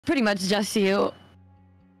Pretty much just you.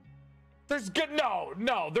 There's good.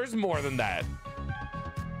 No, there's more than that.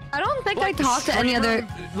 I don't think Like I talk to any other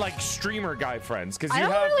like streamer guy friends because I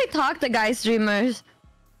don't really talk to guy streamers.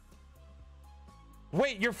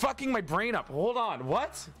 Wait, you're fucking my brain up. Hold on.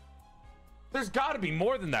 What? There's got to be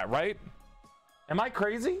more than that, right? Am I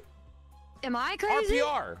crazy? Am I crazy?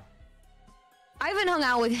 RPR. I haven't hung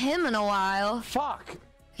out with him in a while. Fuck.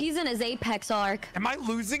 He's in his Apex arc. Am I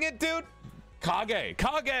losing it, dude? Kage.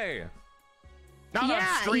 Not on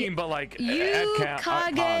stream, but like you,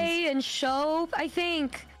 Kage, and Shope, I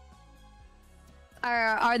think,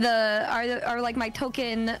 are like my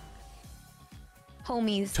token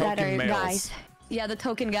homies that are males. guys. Yeah, the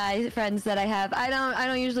token guy friends that I have. I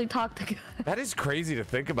don't usually talk to guys. That is crazy to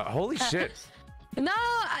think about. Holy shit. No,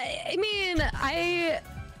 I mean,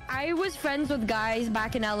 I was friends with guys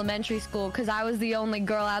back in elementary school because I was the only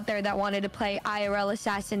girl out there that wanted to play IRL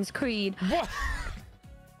Assassin's Creed. What?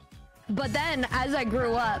 But then, as I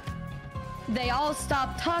grew up, they all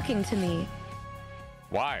stopped talking to me.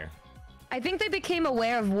 Why? I think they became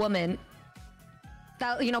aware of women.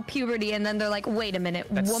 That, you know, puberty, and then they're like, wait a minute,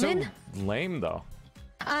 That's woman? so lame, though.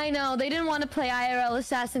 I know, they didn't want to play IRL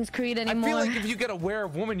Assassin's Creed anymore. I feel like if you get aware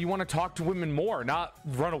of women, you want to talk to women more, not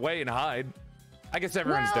run away and hide. I guess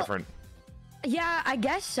everyone's different. Yeah, I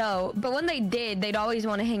guess so. But when they did, they'd always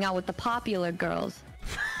want to hang out with the popular girls.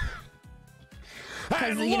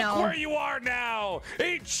 And look where you are now!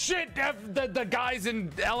 Eat shit, the guys in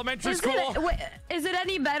elementary school! Is it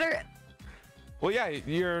any better? Well, yeah,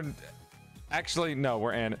 you're... Actually, no,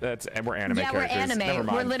 we're anime Yeah, characters. we're anime. Never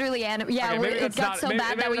mind. We're literally anime. Yeah, Okay, it got so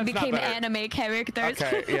bad that we became anime characters.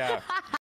 Okay, yeah.